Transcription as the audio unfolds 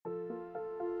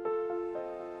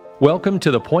Welcome to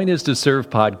the Point is to Serve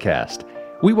podcast.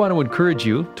 We want to encourage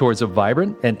you towards a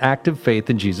vibrant and active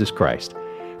faith in Jesus Christ.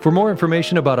 For more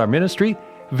information about our ministry,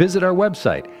 visit our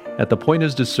website at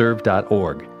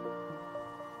thepointistoserve.org.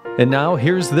 And now,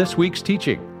 here's this week's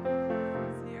teaching.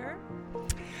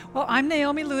 Well, I'm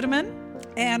Naomi Ludeman,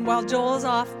 and while Joel is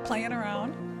off playing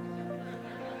around,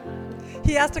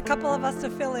 he asked a couple of us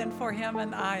to fill in for him,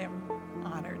 and I am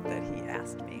honored that he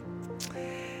asked me.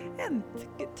 And to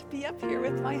get to be up here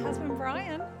with my husband,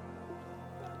 Brian.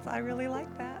 I really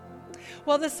like that.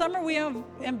 Well, this summer we have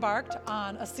embarked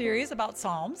on a series about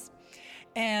Psalms.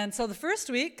 And so the first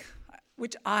week,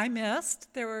 which I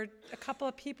missed, there were a couple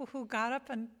of people who got up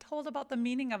and told about the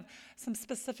meaning of some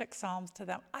specific Psalms to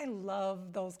them. I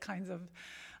love those kinds of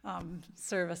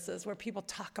services where people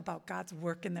talk about God's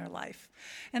work in their life.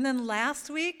 And then last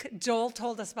week, Joel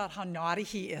told us about how naughty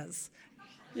he is.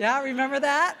 Yeah, remember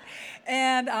that?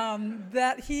 And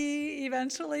that he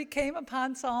eventually came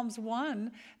upon Psalms 1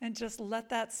 and just let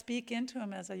that speak into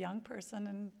him as a young person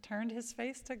and turned his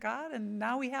face to God. And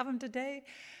now we have him today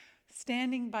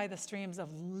standing by the streams of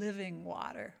living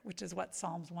water, which is what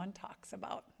Psalms 1 talks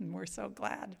about. And we're so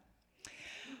glad.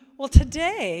 Well,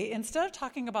 today, instead of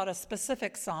talking about a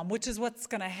specific psalm, which is what's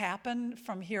going to happen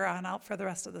from here on out for the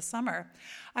rest of the summer,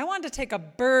 I wanted to take a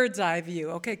bird's eye view.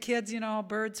 Okay, kids, you know,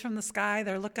 birds from the sky,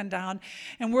 they're looking down.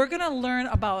 And we're going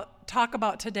to talk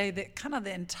about today the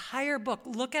entire book.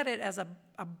 Look at it as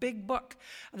a big book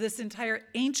of this entire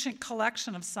ancient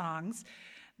collection of songs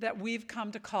that we've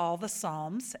come to call the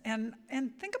Psalms. And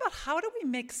think about, how do we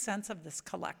make sense of this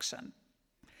collection?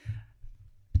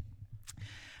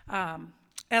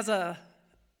 As an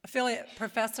affiliate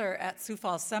professor at Sioux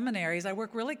Falls Seminaries, I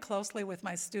work really closely with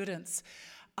my students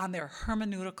on their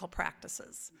hermeneutical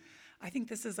practices. I think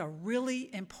this is a really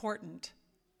important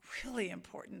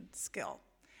skill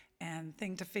and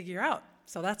thing to figure out.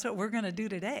 So that's what we're going to do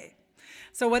today.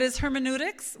 So what is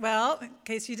hermeneutics? Well, in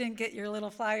case you didn't get your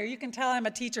little flyer, you can tell I'm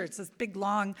a teacher. It's this big,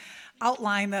 long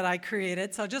outline that I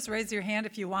created. So just raise your hand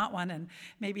if you want one, and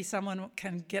maybe someone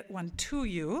can get one to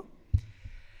you.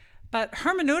 But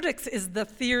hermeneutics is the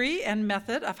theory and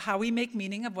method of how we make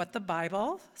meaning of what the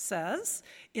Bible says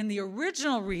in the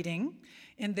original reading,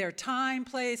 in their time,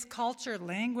 place, culture,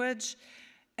 language,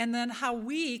 and then how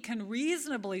we can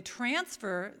reasonably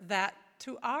transfer that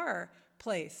to our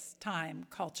place, time,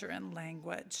 culture, and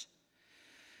language.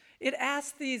 It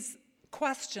asks these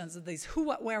questions, these who,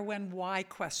 what, where, when, why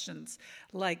questions,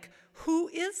 like who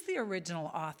is the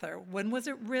original author? When was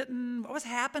it written? What was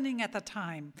happening at the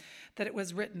time that it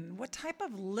was written? What type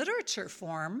of literature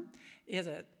form is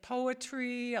it?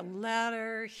 Poetry, a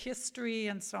letter, history,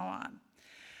 and so on.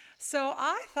 So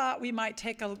I thought we might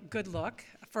take a good look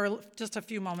for just a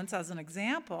few moments as an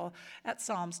example at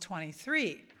Psalms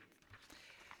 23.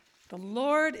 The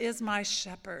Lord is my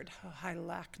shepherd, I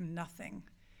lack nothing.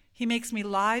 He makes me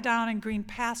lie down in green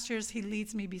pastures. He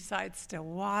leads me beside still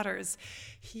waters.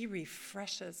 He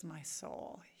refreshes my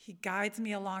soul. He guides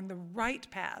me along the right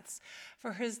paths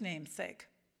for his name's sake,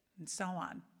 and so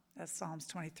on, as Psalms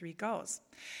 23 goes.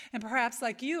 And perhaps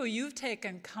like you've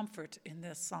taken comfort in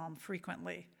this psalm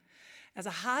frequently. As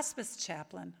a hospice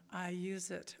chaplain, I use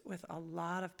it with a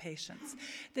lot of patience.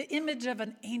 The image of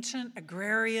an ancient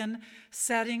agrarian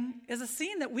setting is a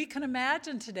scene that we can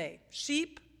imagine today.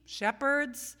 Sheep,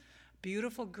 shepherds,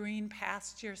 beautiful green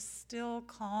pastures, still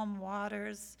calm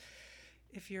waters,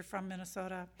 if you're from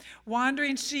Minnesota.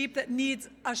 Wandering sheep that needs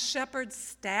a shepherd's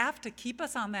staff to keep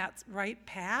us on that right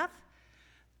path.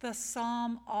 The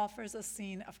psalm offers a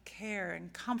scene of care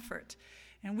and comfort,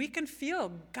 and we can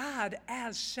feel God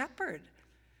as shepherd,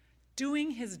 doing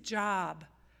his job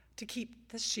to keep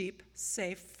the sheep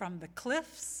safe from the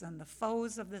cliffs and the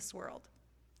foes of this world,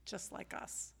 just like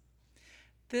us.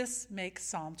 This makes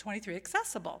Psalm 23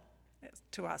 accessible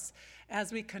to us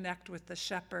as we connect with the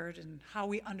shepherd and how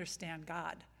we understand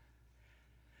God.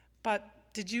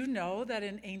 But did you know that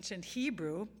in ancient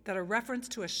Hebrew, that a reference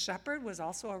to a shepherd was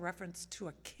also a reference to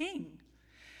a king,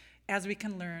 as we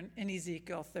can learn in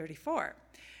Ezekiel 34?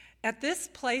 At this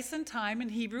place and time in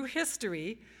Hebrew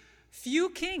history, few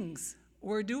kings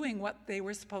were doing what they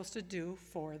were supposed to do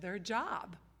for their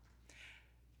job.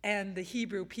 And the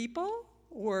Hebrew people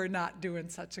were not doing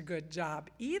such a good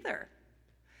job either.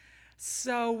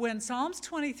 So when Psalms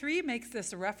 23 makes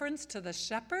this reference to the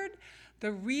shepherd,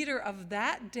 the reader of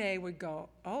that day would go,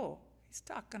 oh, he's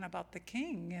talking about the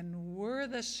king, and we're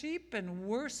the sheep, and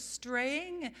we're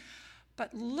straying.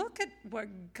 But look at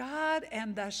what God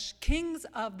and the kings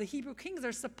of the Hebrew kings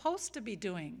are supposed to be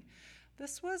doing.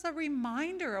 This was a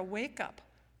reminder, a wake-up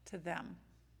to them.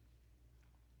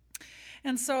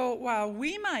 And so while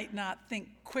we might not think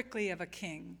quickly of a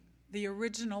king, the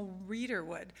original reader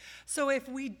would. So if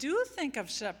we do think of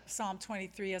Psalm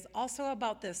 23 as also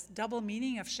about this double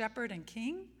meaning of shepherd and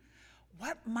king,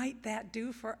 what might that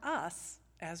do for us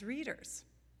as readers?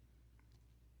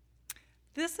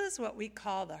 This is what we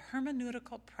call the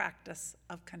hermeneutical practice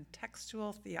of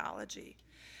contextual theology.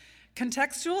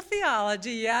 Contextual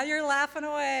theology, yeah, you're laughing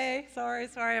away. Sorry,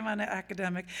 I'm an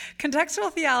academic.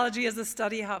 Contextual theology is a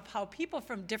study of how people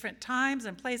from different times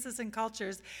and places and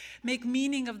cultures make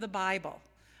meaning of the Bible,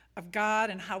 of God,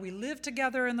 and how we live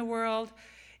together in the world.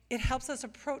 It helps us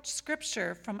approach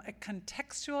Scripture from a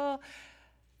contextual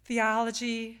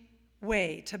theology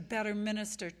way to better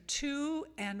minister to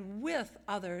and with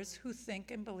others who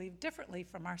think and believe differently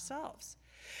from ourselves.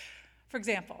 For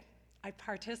example, I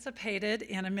participated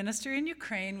in a ministry in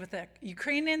Ukraine with a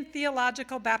Ukrainian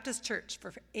Theological Baptist Church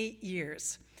for 8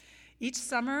 years. Each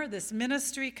summer, this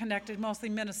ministry connected mostly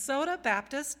Minnesota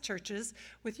Baptist churches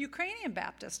with Ukrainian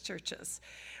Baptist churches.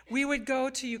 We would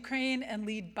go to Ukraine and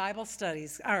lead Bible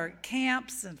studies, or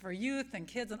camps, and for youth and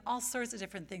kids, and all sorts of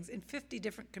different things in 50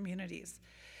 different communities.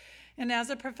 And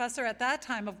as a professor at that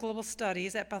time of global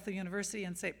studies at Bethel University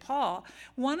in St. Paul,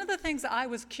 one of the things I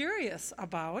was curious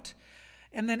about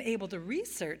and then able to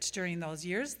research during those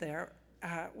years there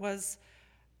was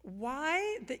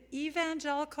why the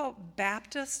evangelical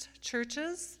Baptist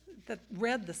churches that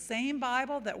read the same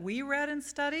Bible that we read and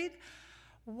studied,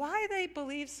 why they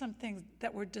believed some things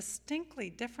that were distinctly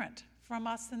different from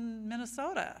us in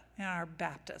Minnesota in our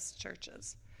Baptist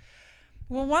churches.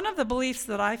 Well, one of the beliefs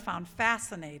that I found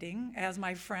fascinating, as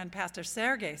my friend Pastor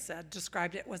Sergey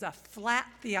described it, was a flat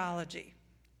theology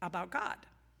about God.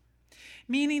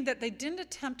 Meaning that they didn't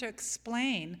attempt to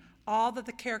explain all of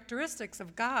the characteristics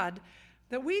of God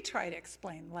that we try to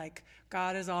explain, like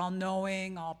God is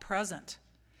all-knowing, all-present.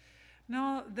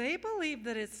 No, they believe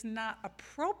that it's not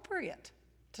appropriate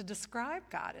to describe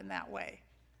God in that way.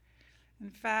 In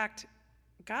fact,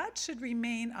 God should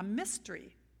remain a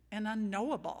mystery and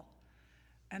unknowable,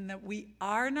 and that we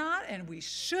are not and we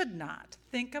should not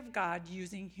think of God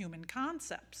using human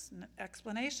concepts and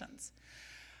explanations.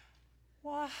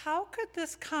 Well, how could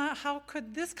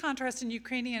this contrast in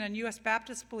Ukrainian and U.S.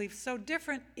 Baptist belief so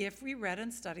different if we read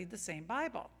and studied the same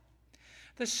Bible?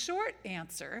 The short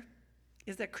answer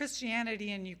is that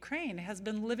Christianity in Ukraine has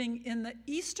been living in the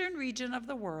eastern region of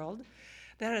the world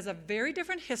that has a very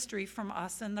different history from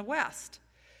us in the West.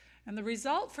 And the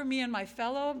result for me and my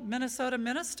fellow Minnesota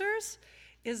ministers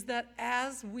is that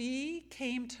as we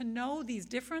came to know these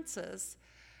differences,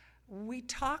 we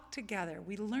talked together.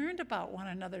 We learned about one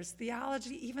another's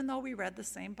theology, even though we read the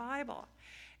same Bible.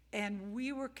 And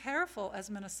we were careful as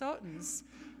Minnesotans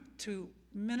to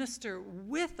minister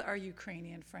with our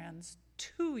Ukrainian friends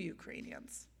to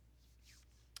Ukrainians.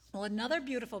 Well, another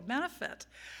beautiful benefit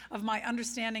of my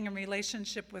understanding and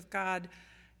relationship with God,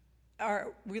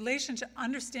 our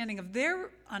understanding of their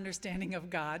understanding of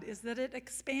God, is that it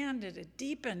expanded, it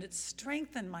deepened, it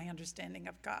strengthened my understanding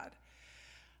of God.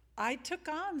 I took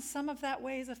on some of that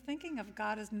ways of thinking of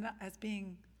God as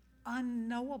being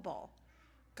unknowable.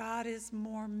 God is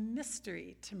more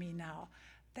mystery to me now.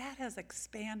 That has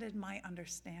expanded my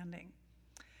understanding.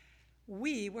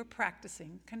 We were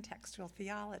practicing contextual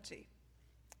theology.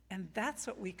 And that's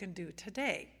what we can do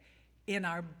today in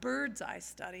our bird's eye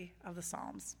study of the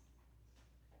Psalms.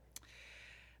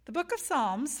 The book of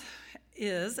Psalms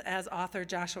is, as author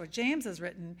Joshua James has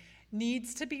written,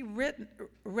 needs to be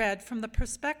read from the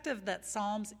perspective that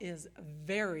Psalms is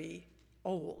very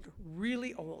old,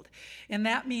 really old. And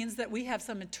that means that we have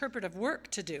some interpretive work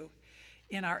to do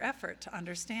in our effort to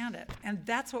understand it. And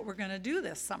that's what we're going to do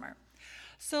this summer.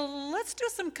 So let's do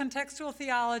some contextual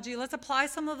theology. Let's apply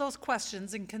some of those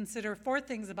questions and consider 4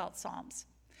 things about Psalms.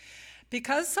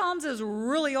 Because Psalms is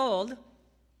really old,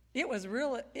 it was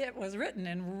written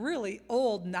in really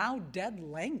old, now dead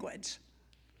language.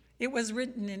 It was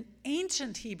written in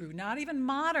ancient Hebrew, not even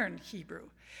modern Hebrew.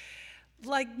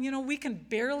 Like, we can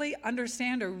barely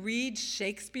understand or read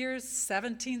Shakespeare's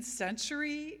 17th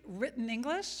century written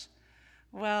English.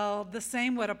 Well, the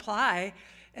same would apply,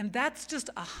 and that's just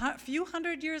a few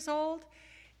hundred years old.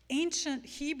 Ancient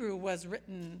Hebrew was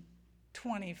written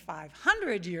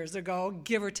 2,500 years ago,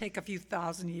 give or take a few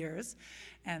thousand years,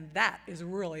 and that is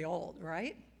really old,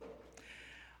 right?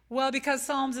 Well, because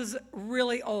Psalms is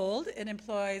really old, it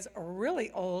employs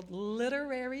really old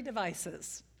literary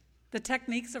devices, the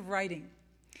techniques of writing.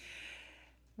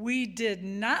 We did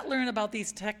not learn about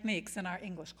these techniques in our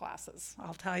English classes.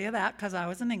 I'll tell you that because I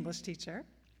was an English teacher.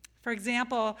 For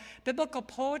example, biblical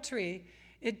poetry,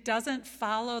 it doesn't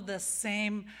follow the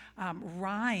same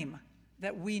rhyme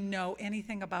that we know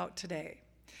anything about today.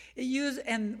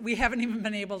 And we haven't even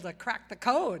been able to crack the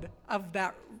code of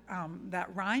that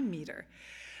rhyme meter.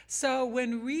 So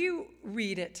when we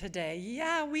read it today,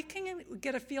 yeah, we can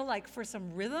get a feel like for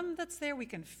some rhythm that's there, we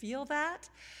can feel that,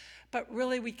 but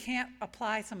really we can't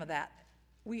apply some of that.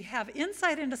 We have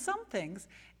insight into some things,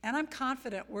 and I'm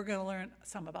confident we're going to learn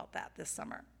some about that this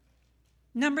summer.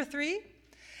 Number 3,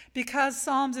 because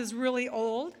Psalms is really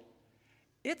old,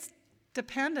 it's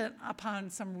dependent upon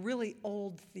some really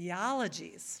old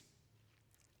theologies.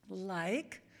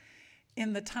 Like,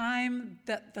 in the time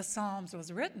that the Psalms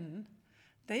was written,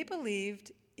 they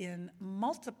believed in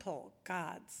multiple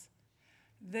gods.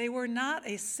 They were not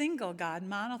a single God,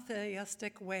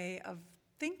 monotheistic way of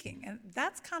thinking. And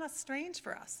that's kind of strange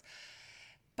for us.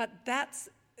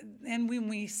 And when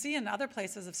we see in other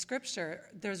places of Scripture,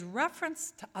 there's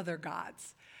reference to other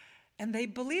gods. And they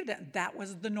believed it. That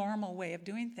was the normal way of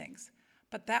doing things.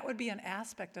 But that would be an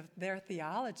aspect of their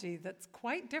theology that's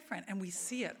quite different. And we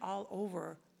see it all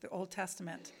over the Old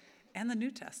Testament and the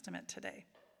New Testament today.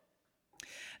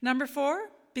 Number 4,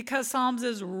 because Psalms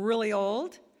is really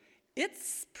old, it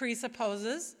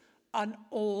presupposes an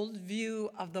old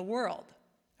view of the world.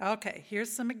 Okay,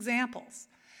 here's some examples.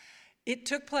 It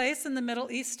took place in the Middle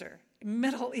East.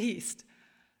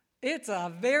 It's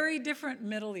a very different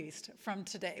Middle East from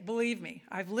today. Believe me,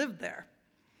 I've lived there.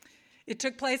 It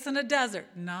took place in a desert,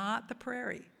 not the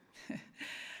prairie.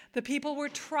 The people were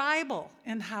tribal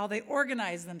in how they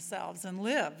organized themselves and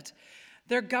lived.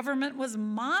 Their government was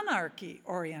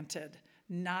monarchy-oriented,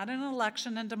 not an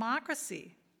election and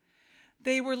democracy.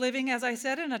 They were living, as I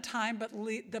said, in a time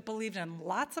that believed in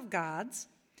lots of gods.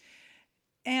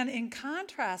 And in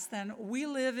contrast, then, we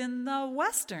live in the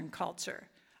Western culture.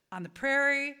 On the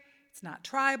prairie, it's not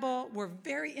tribal. We're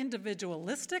very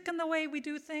individualistic in the way we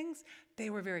do things. They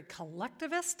were very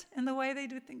collectivist in the way they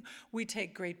do things. We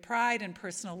take great pride in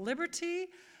personal liberty.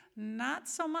 Not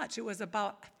so much. It was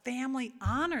about family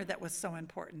honor that was so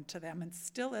important to them and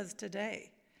still is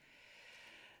today.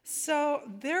 So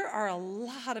there are a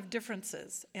lot of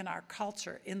differences in our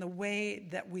culture, in the way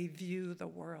that we view the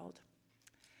world.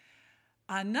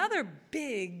 Another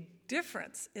big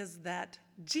difference is that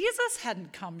Jesus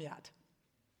hadn't come yet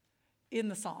in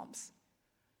the Psalms.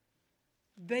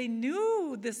 They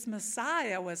knew this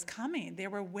Messiah was coming. They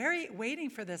were waiting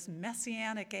for this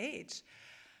messianic age.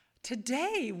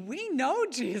 Today, we know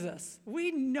Jesus.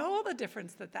 We know the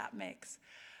difference that makes.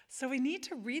 So we need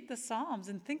to read the Psalms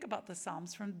and think about the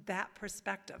Psalms from that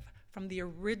perspective, from the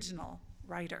original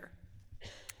writer.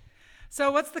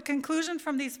 So what's the conclusion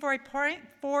from these 4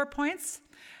 points?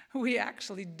 We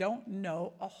actually don't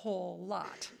know a whole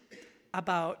lot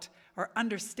about or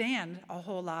understand a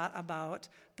whole lot about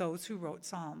those who wrote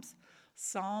Psalms.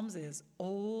 Psalms is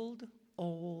old,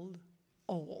 old,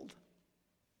 old.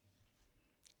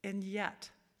 And yet,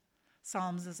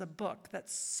 Psalms is a book that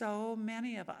so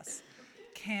many of us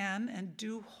can and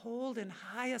do hold in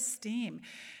high esteem.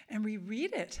 And we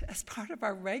read it as part of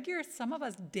our regular, some of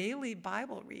us, daily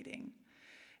Bible reading.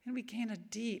 And we gain a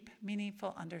deep,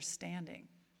 meaningful understanding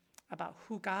about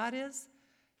who God is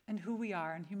and who we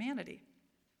are in humanity.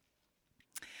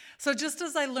 So just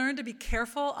as I learned to be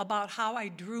careful about how I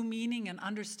drew meaning and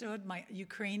understood my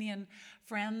Ukrainian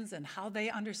friends and how they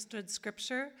understood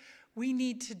Scripture, we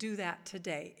need to do that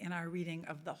today in our reading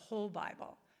of the whole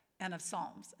Bible and of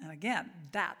Psalms. And again,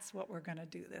 that's what we're going to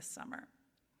do this summer.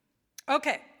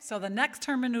 Okay, so the next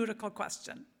hermeneutical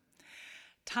question.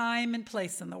 Time and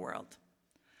place in the world.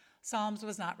 Psalms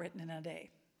was not written in a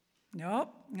day.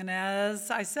 Nope. And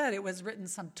as I said, it was written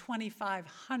some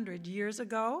 2,500 years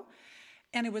ago.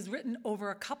 And it was written over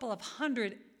a couple of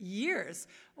hundred years,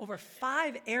 over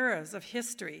 5 eras of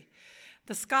history.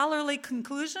 The scholarly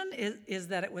conclusion is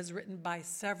that it was written by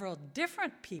several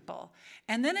different people.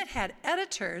 And then it had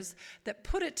editors that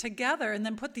put it together and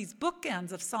then put these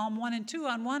bookends of Psalm 1 and 2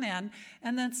 on one end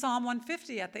and then Psalm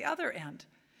 150 at the other end.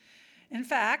 In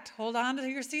fact, hold on to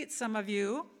your seats, some of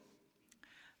you.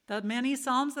 The many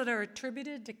Psalms that are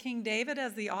attributed to King David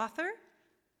as the author,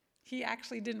 he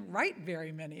actually didn't write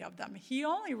very many of them. He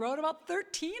only wrote about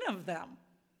 13 of them.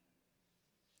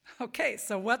 Okay,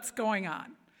 so what's going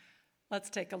on? Let's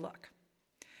take a look.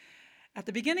 At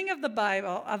the beginning of the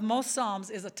Bible, of most Psalms,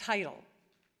 is a title.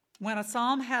 When a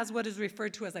psalm has what is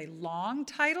referred to as a long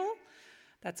title,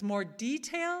 that's more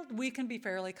detailed, we can be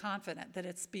fairly confident that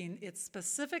it's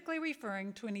specifically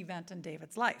referring to an event in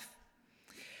David's life.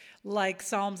 Like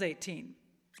Psalms 18,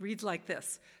 reads like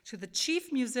this: "To the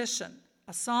chief musician,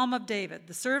 a psalm of David,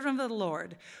 the servant of the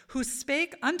Lord, who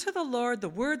spake unto the Lord the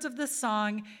words of this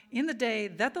song in the day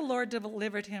that the Lord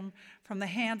delivered him from the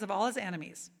hands of all his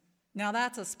enemies." Now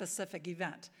that's a specific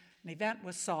event. An event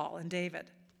was Saul and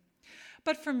David.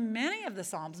 But for many of the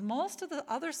Psalms, most of the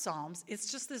other Psalms,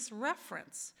 it's just this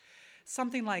reference.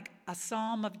 Something like a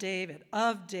Psalm of David,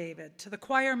 to the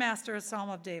choir master, a Psalm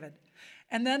of David.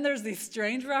 And then there's these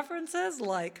strange references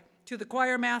like to the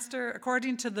choir master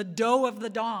according to the doe of the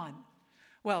dawn.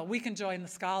 Well, we can join the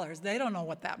scholars. They don't know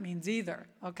what that means either.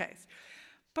 Okay.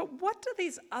 But what do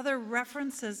these other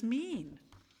references mean?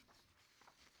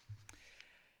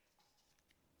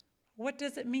 What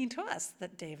does it mean to us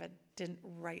that David didn't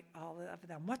write all of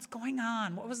them? What's going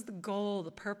on? What was the goal,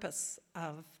 the purpose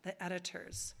of the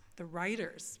editors, the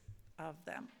writers of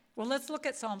them? Well, let's look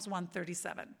at Psalms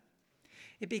 137.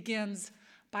 It begins,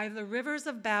 "By the rivers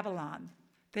of Babylon,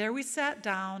 there we sat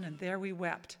down and there we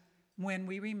wept when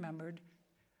we remembered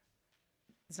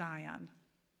Zion."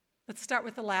 Let's start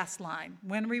with the last line,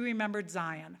 "when we remembered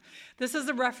Zion." This is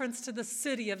a reference to the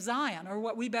city of Zion, or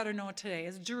what we better know today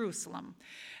as Jerusalem,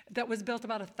 that was built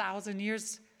about 1,000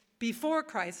 years before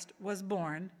Christ was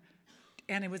born,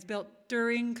 and it was built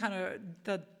during kind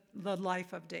of the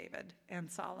life of David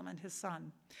and Solomon, his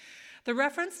son. The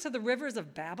reference to the rivers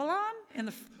of Babylon in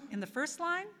the first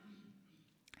line,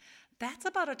 that's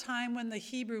about a time when the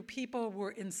Hebrew people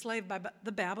were enslaved by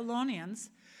the Babylonians,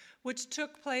 which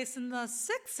took place in the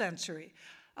 6th century,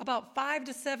 about 5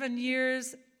 to 7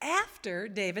 years after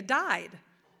David died.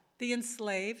 The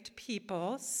enslaved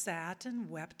people sat and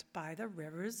wept by the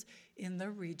rivers in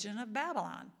the region of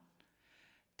Babylon.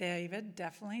 David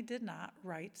definitely did not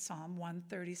write Psalm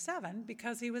 137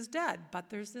 because he was dead, but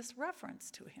there's this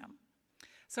reference to him.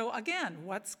 So again,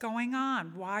 what's going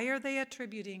on? Why are they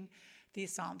attributing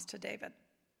these Psalms to David?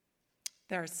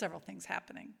 There are several things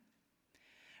happening.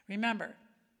 Remember,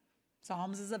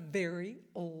 Psalms is a very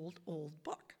old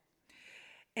book.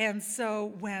 And so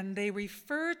when they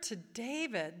refer to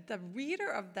David, the reader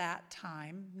of that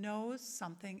time knows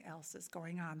something else is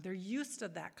going on. They're used to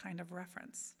that kind of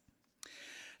reference.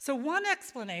 So one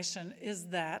explanation is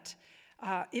that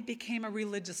it became a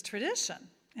religious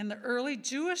tradition. And the early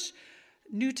Jewish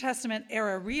New Testament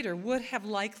era reader would have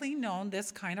likely known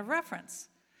this kind of reference.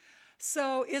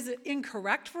 So is it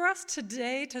incorrect for us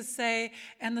today to say,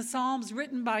 and the Psalms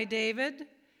written by David?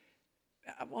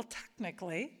 Well,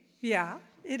 technically, yeah,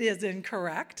 it is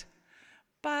incorrect.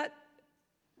 But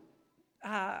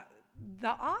the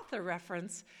author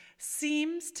reference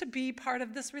seems to be part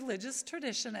of this religious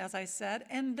tradition, as I said,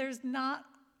 and there's not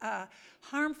a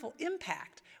harmful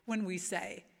impact when we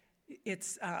say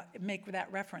make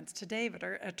that reference to David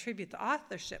or attribute the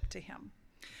authorship to him.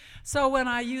 So when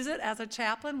I use it as a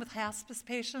chaplain with hospice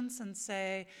patients and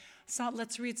say, so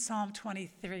let's read Psalm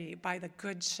 23 by the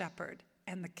Good Shepherd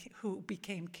and who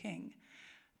became king,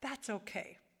 that's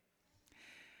okay.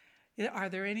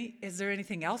 Is there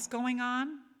anything else going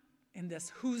on in this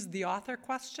who's the author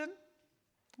question?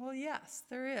 Well, yes,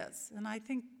 there is, and I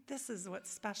think this is what's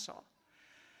special.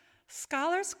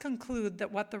 Scholars conclude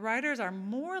that what the writers are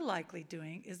more likely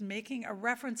doing is making a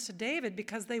reference to David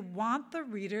because they want the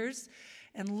readers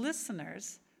and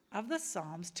listeners of the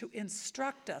Psalms to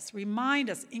instruct us, remind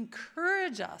us,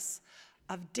 encourage us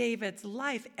of David's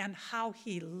life and how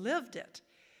he lived it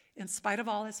in spite of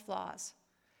all his flaws.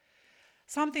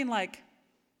 Something like,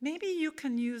 maybe you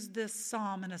can use this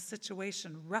psalm in a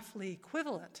situation roughly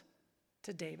equivalent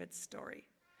to David's story.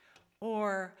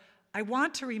 Or, I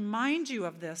want to remind you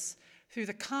of this through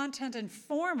the content and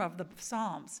form of the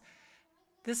Psalms.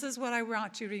 This is what I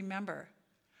want you to remember.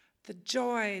 The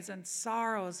joys and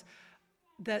sorrows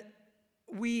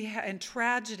and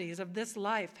tragedies of this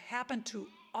life happen to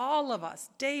all of us,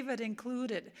 David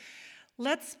included.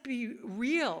 Let's be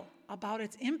real about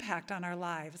its impact on our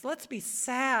lives. Let's be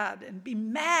sad and be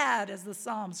mad as the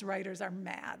Psalms writers are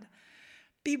mad.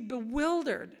 Be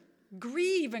bewildered,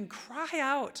 grieve and cry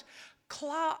out.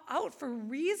 Claw out for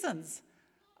reasons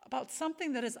about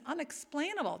something that is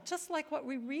unexplainable, just like what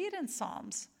we read in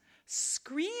Psalms.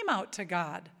 Scream out to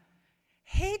God.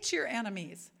 Hate your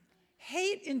enemies.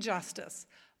 Hate injustice.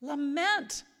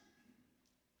 Lament.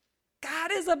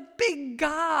 God is a big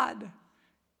God.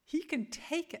 He can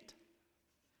take it.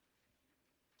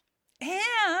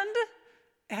 And,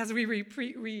 as we read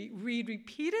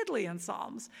repeatedly in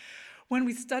Psalms, when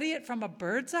we study it from a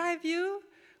bird's eye view,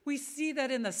 we see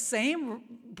that in the same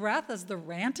breath as the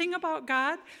ranting about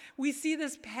God, we see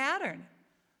this pattern.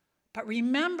 But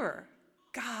remember,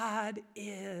 God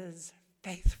is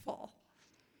faithful,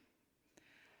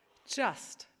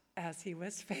 just as he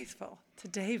was faithful to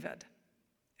David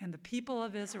and the people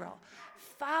of Israel.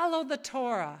 Follow the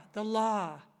Torah, the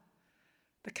law,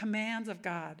 the commands of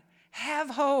God.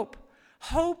 Have hope.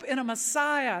 Hope in a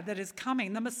Messiah that is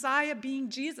coming, the Messiah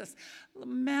being Jesus.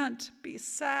 Lament, be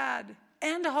sad,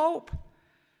 and hope.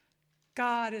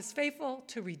 God is faithful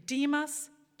to redeem us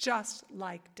just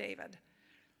like David.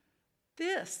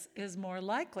 This is more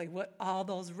likely what all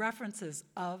those references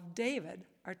of David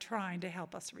are trying to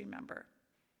help us remember.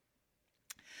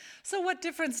 So what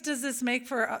difference does this make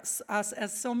for us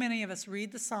as so many of us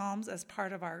read the Psalms as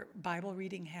part of our Bible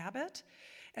reading habit?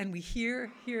 And we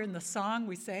hear here in the song,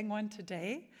 we sang one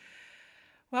today.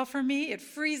 Well, for me, it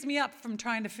frees me up from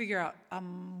trying to figure out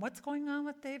what's going on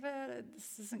with David.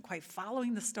 This isn't quite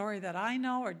following the story that I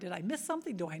know, or did I miss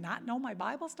something? Do I not know my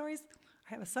Bible stories?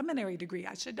 I have a seminary degree.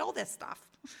 I should know this stuff.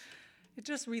 It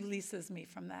just releases me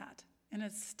from that. And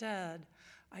instead,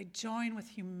 I join with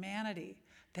humanity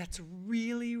that's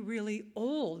really, really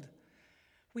old.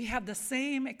 We have the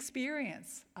same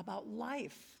experience about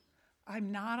life.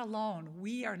 I'm not alone.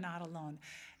 We are not alone.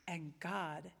 And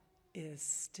God is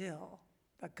still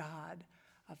the God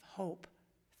of hope,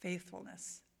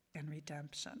 faithfulness, and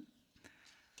redemption.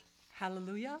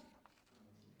 Hallelujah.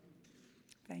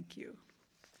 Thank you.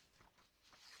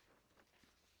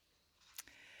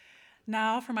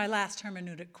 Now for my last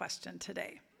hermeneutic question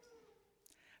today.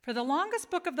 For the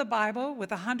longest book of the Bible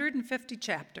with 150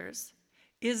 chapters,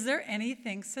 is there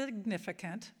anything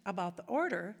significant about the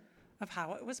order of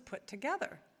how it was put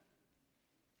together?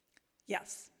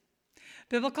 Yes.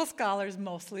 Biblical scholars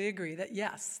mostly agree that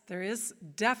yes, there is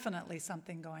definitely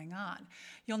something going on.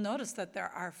 You'll notice that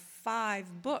there are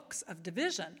 5 books of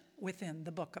division within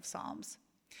the book of Psalms.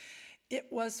 It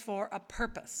was for a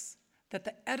purpose, that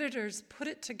the editors put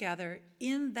it together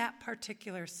in that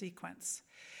particular sequence.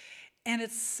 And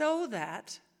it's so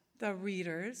that the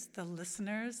readers, the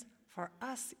listeners, for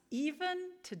us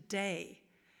even today,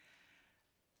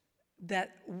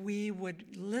 that we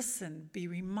would listen, be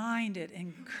reminded,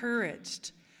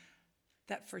 encouraged,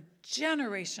 that for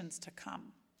generations to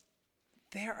come,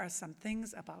 there are some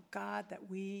things about God that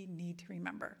we need to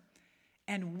remember.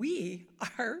 And we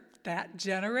are that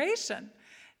generation.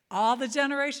 All the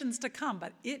generations to come,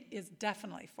 but it is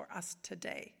definitely for us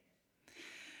today.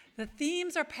 The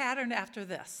themes are patterned after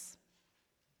this: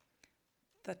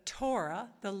 the Torah,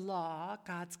 the law,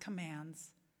 God's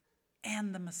commands,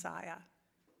 and the Messiah.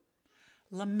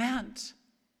 Lament,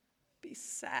 be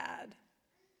sad,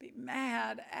 be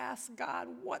mad, ask God,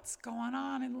 what's going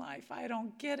on in life? I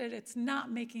don't get it. It's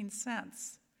not making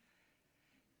sense.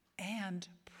 And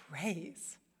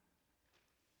praise.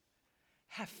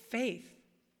 Have faith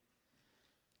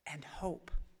and hope.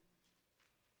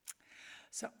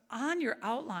 So on your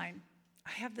outline,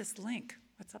 I have this link.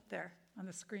 What's up there on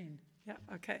the screen? Yeah,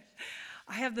 okay.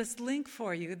 I have this link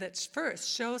for you that first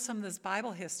shows some of this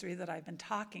Bible history that I've been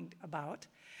talking about.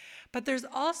 But there's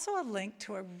also a link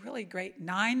to a really great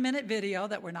 9-minute video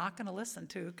that we're not going to listen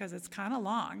to because it's kind of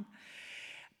long.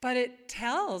 But it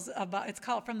tells about, it's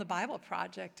called From the Bible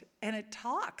Project, and it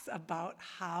talks about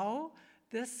how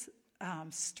this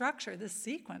structure, this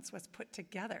sequence was put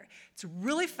together. It's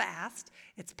really fast.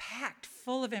 It's packed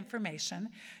full of information.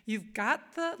 You've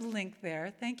got the link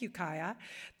there. Thank you, Kaya.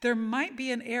 There might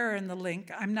be an error in the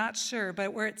link. I'm not sure,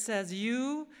 but where it says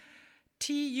tu.be,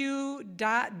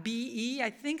 I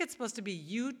think it's supposed to be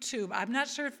YouTube. I'm not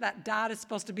sure if that dot is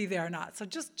supposed to be there or not, so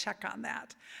just check on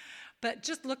that. But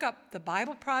just look up the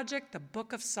Bible Project, the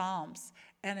Book of Psalms,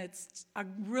 and it's a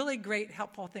really great,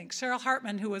 helpful thing. Cheryl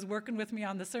Hartman, who was working with me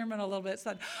on the sermon a little bit,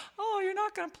 said, "Oh, you're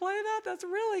not going to play that? That's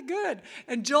really good."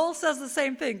 And Joel says the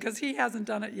same thing because he hasn't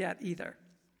done it yet either.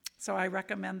 So I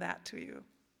recommend that to you.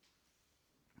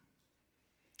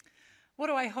 What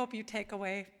do I hope you take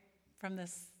away from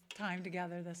this time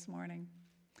together this morning?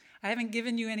 I haven't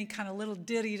given you any kind of little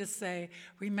ditty to say,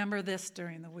 remember this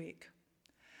during the week.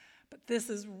 But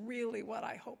this is really what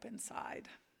I hope inside.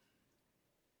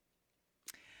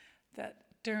 That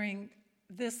during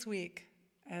this week,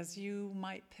 as you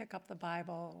might pick up the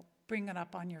Bible, bring it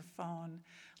up on your phone,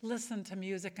 listen to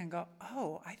music and go,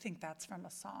 oh, I think that's from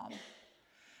a psalm,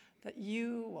 that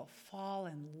you will fall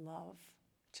in love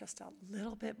just a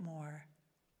little bit more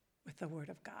with the Word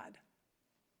of God,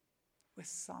 with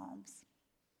Psalms.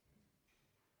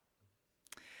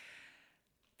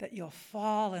 That you'll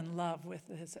fall in love with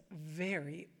this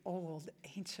very old,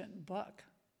 ancient book.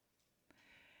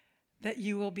 That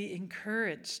you will be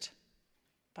encouraged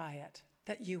by it.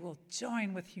 That you will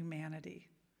join with humanity.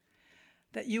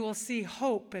 That you will see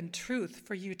hope and truth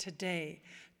for you today,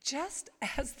 just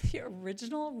as the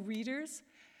original readers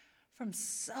from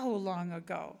so long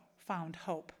ago found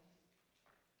hope.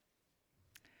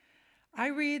 I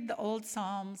read the old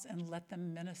Psalms and let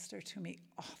them minister to me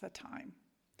all the time.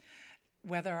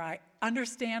 Whether I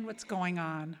understand what's going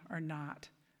on or not,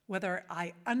 whether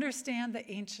I understand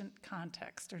the ancient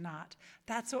context or not.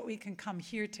 That's what we can come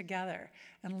here together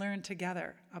and learn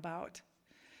together about.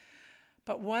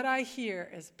 But what I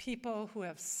hear is people who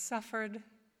have suffered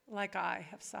like I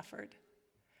have suffered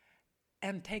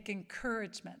and take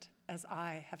encouragement as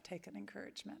I have taken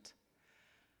encouragement.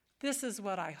 This is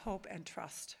what I hope and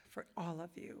trust for all of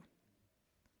you.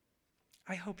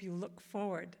 I hope you look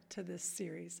forward to this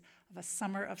series of a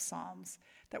summer of Psalms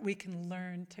that we can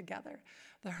learn together,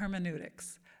 the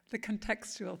hermeneutics, the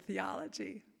contextual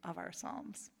theology of our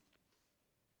Psalms.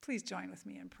 Please join with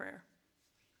me in prayer.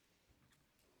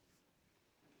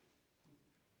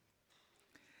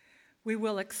 We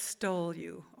will extol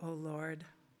you, O Lord,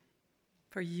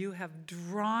 for you have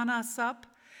drawn us up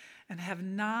and have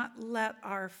not let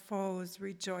our foes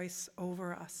rejoice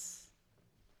over us.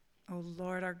 O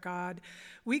Lord our God,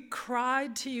 we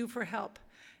cried to you for help,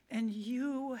 and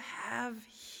you have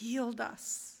healed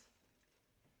us.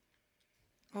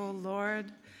 O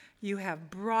Lord, you have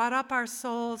brought up our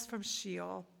souls from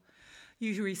Sheol.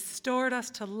 You restored us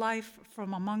to life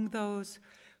from among those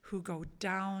who go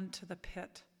down to the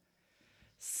pit.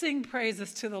 Sing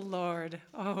praises to the Lord,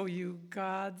 O you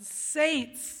God's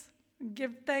saints.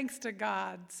 Give thanks to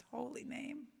God's holy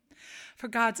name. For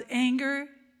God's anger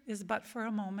is but for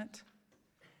a moment,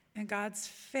 and God's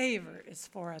favor is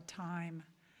for a time.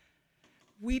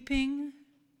 Weeping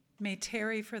may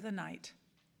tarry for the night,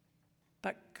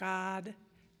 but God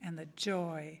and the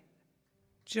joy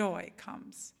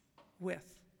comes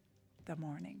with the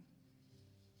morning.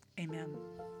 Amen.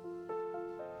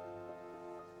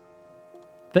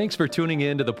 Thanks for tuning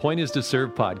in to the Point is to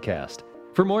Serve podcast.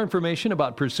 For more information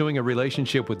about pursuing a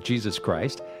relationship with Jesus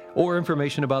Christ or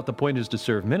information about the Point is to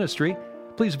Serve ministry,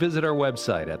 please visit our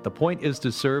website at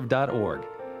thepointistoserve.org.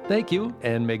 Thank you,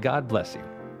 and may God bless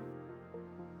you.